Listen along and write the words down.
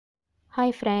Hi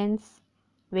friends,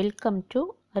 welcome to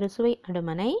Arusuvai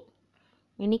Adumanai.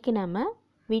 இன்னைக்கு நாம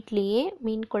வீட்லயே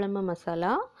மீன் குழம்பு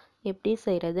மசாலா எப்படி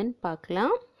செய்யறதுன்னு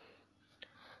பார்க்கலாம்.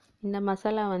 இந்த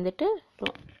மசாலா வந்துட்டு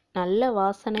நல்ல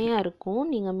வாசனையா இருக்கும்.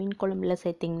 நீங்க மீன் குழம்புல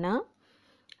சேர்த்தீங்கன்னா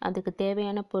அதுக்கு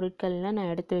தேவையான பொருட்கள்லாம்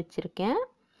நான் எடுத்து வச்சிருக்கேன்.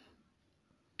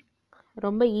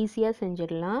 ரொம்ப ஈஸியா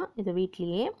செஞ்சிடலாம் இது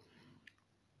வீட்லயே.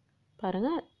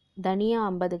 பாருங்க, தனியா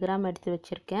 50 கிராம் எடுத்து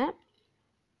வச்சிருக்கேன்.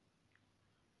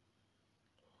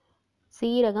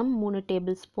 சீரகம் 3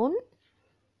 டேபிள் ஸ்பூன்,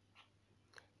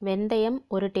 வெந்தயம்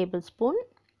 1 டேபிள் ஸ்பூன்,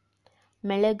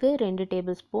 மிளகு 2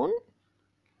 டேபிள் ஸ்பூன்,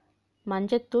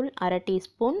 மஞ்சத்தூள் அரை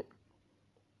டீஸ்பூன்,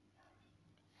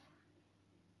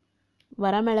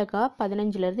 வரமிளகாய்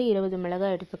 15லேருந்து 20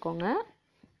 மிளகாய் எடுத்துக்கோங்க,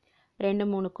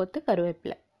 2-3 கொத்து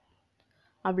கருவேப்பிலை.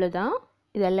 அவ்வளோதான்.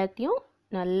 இது எல்லாத்தையும்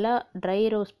நல்லா ட்ரை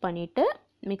ரோஸ்ட் பண்ணிவிட்டு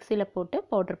மிக்சியில் போட்டு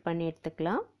பவுடர் பண்ணி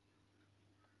எடுத்துக்கலாம்.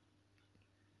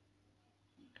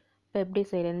 இப்போ எப்படி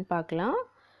செய்கிறதுன்னு பார்க்கலாம்.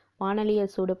 வானலியை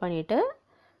சூடு பண்ணிவிட்டு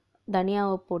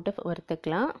தனியாவை போட்டு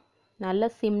வறுத்துக்கலாம். நல்லா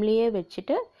சிம்லேயே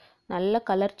வச்சுட்டு நல்லா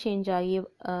கலர் சேஞ்ச் ஆகி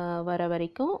வர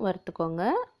வரைக்கும் வறுத்துக்கோங்க.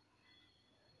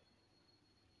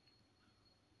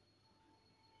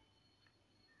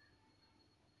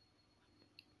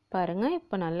 பாருங்கள்,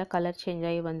 இப்போ நல்லா கலர் சேஞ்ச்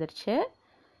ஆகி வந்துருச்சு.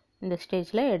 இந்த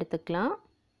ஸ்டேஜில் எடுத்துக்கலாம்.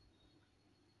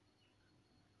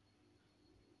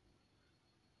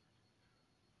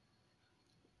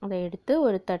 அதை எடுத்து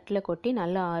ஒரு தட்டில் கொட்டி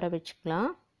நல்லா ஆற வச்சுக்கலாம்.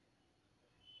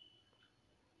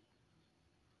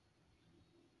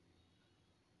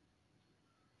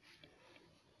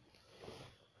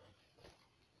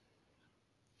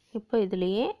 இப்போ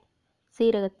இதுலேயே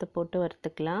சீரகத்தை போட்டு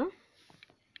வறுத்துக்கலாம்.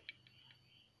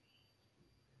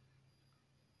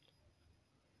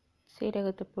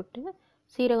 சீரகத்தை போட்டு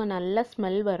சீரகம் நல்லா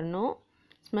ஸ்மெல் வரணும்.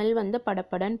 ஸ்மெல் வந்து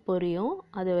படப்படன்னு பொரியும்.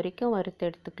 அது வரைக்கும் வறுத்து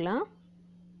எடுத்துக்கலாம்.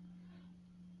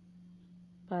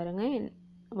 பாருங்கள்,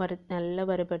 நல்லா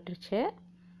வறுபட்டுருச்சு,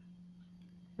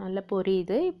 நல்லா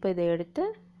பொரியுது. இப்போ இதை எடுத்து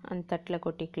அந்த தட்டில்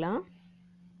கொட்டிக்கலாம்.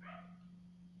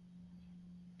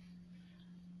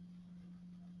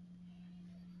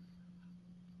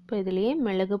 இப்போ இதுலேயே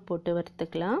மிளகு போட்டு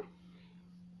வறுத்துக்கலாம்.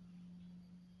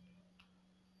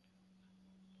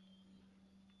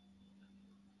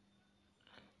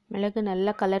 மிளகு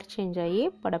நல்லா கலர் சேஞ்ச் ஆகி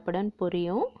படப்படன்னு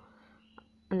பொரியும்.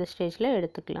 அந்த ஸ்டேஜில்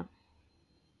எடுத்துக்கலாம்.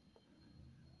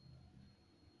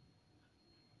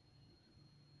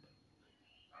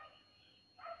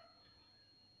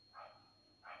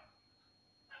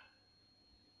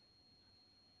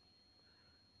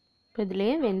 இப்போ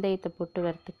இதுலேயே வெந்தயத்தை போட்டு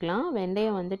வறுத்துக்கலாம்.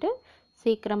 வெந்தயம் வந்துட்டு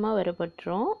சீக்கிரமாக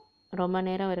வறுபட்டுரும், ரொம்ப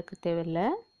நேரம் வறுக்க தேவையில்லை.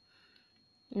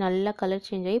 நல்லா கலர்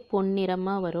சேஞ்ச் ஆகி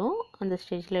பொன்னிறமாக வரும். அந்த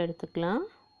ஸ்டேஜில் எடுத்துக்கலாம்.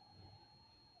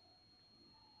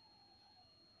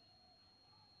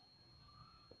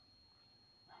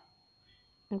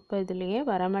 இப்போ இதுலேயே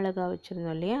வரமிளகாய்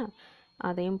வச்சுருந்தோம் இல்லையா,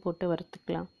 அதையும் போட்டு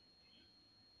வறுத்துக்கலாம்.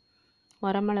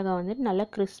 வரமிளகாய் வந்துட்டு நல்லா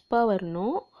கிறிஸ்பாக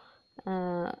வரணும்.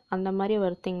 அந்த மாதிரி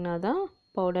வறுத்திங்கன்னா தான்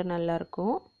பவுடர்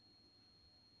நல்லாயிருக்கும்.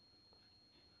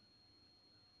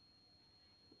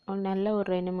 நல்லா ஒரு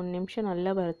 2-3 நிமிஷம்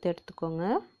நல்லா வறுத்து எடுத்துக்கோங்க.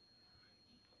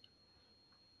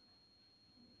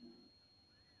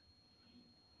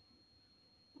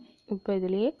 இப்போ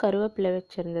இதுலேயே கருவேப்பிலை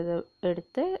வச்சுருந்ததை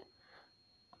எடுத்து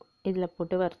இதில்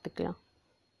போட்டு வறுத்துக்கலாம்.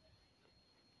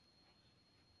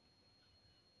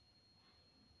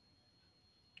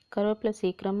 கருவேப்பிலை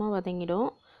சீக்கிரமாக வதங்கிடும்.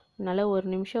 நல்லா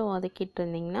 1 நிமிஷம் வதக்கிட்டு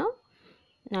இருந்திங்கன்னா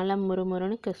நல்லா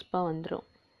முறுமுறுன்னு கிறிஸ்பாக வந்துடும்.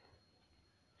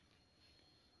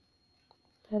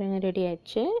 பாருங்க, ரெடி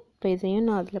ஆயிடுச்சு. இப்போ இதையும்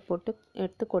நான் அதில் போட்டு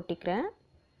எடுத்து கொட்டிக்கிறேன்.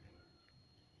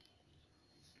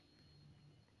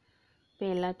 இப்போ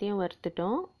எல்லாத்தையும்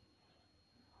வறுத்துட்டோம்.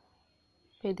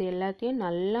 இப்போ இது எல்லாத்தையும்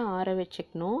நல்லா ஆற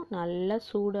வச்சுக்கணும். நல்லா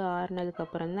சூடு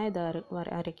ஆறுனதுக்கப்புறம் தான் இதை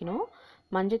அரைக்கணும்.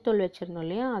 மஞ்சத்தூள் வச்சுருந்தோம்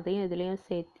இல்லையா, அதையும்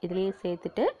இதுலேயே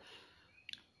சேர்த்துட்டு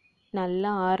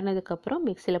நல்லா ஆறுனதுக்கப்புறம்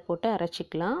மிக்சியில் போட்டு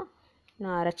அரைச்சிக்கலாம்.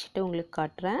 நான் அரைச்சிட்டு உங்களுக்கு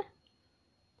காட்டுறேன்.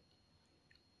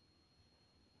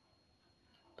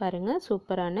 பாருங்கள்,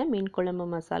 சூப்பரான மீன் குழம்பு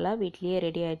மசாலா வீட்லேயே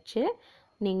ரெடி ஆயிடுச்சு.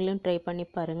 நீங்களும் ட்ரை பண்ணி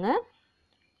பாருங்கள்.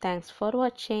 தேங்க்ஸ் ஃபார்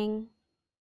வாட்சிங்.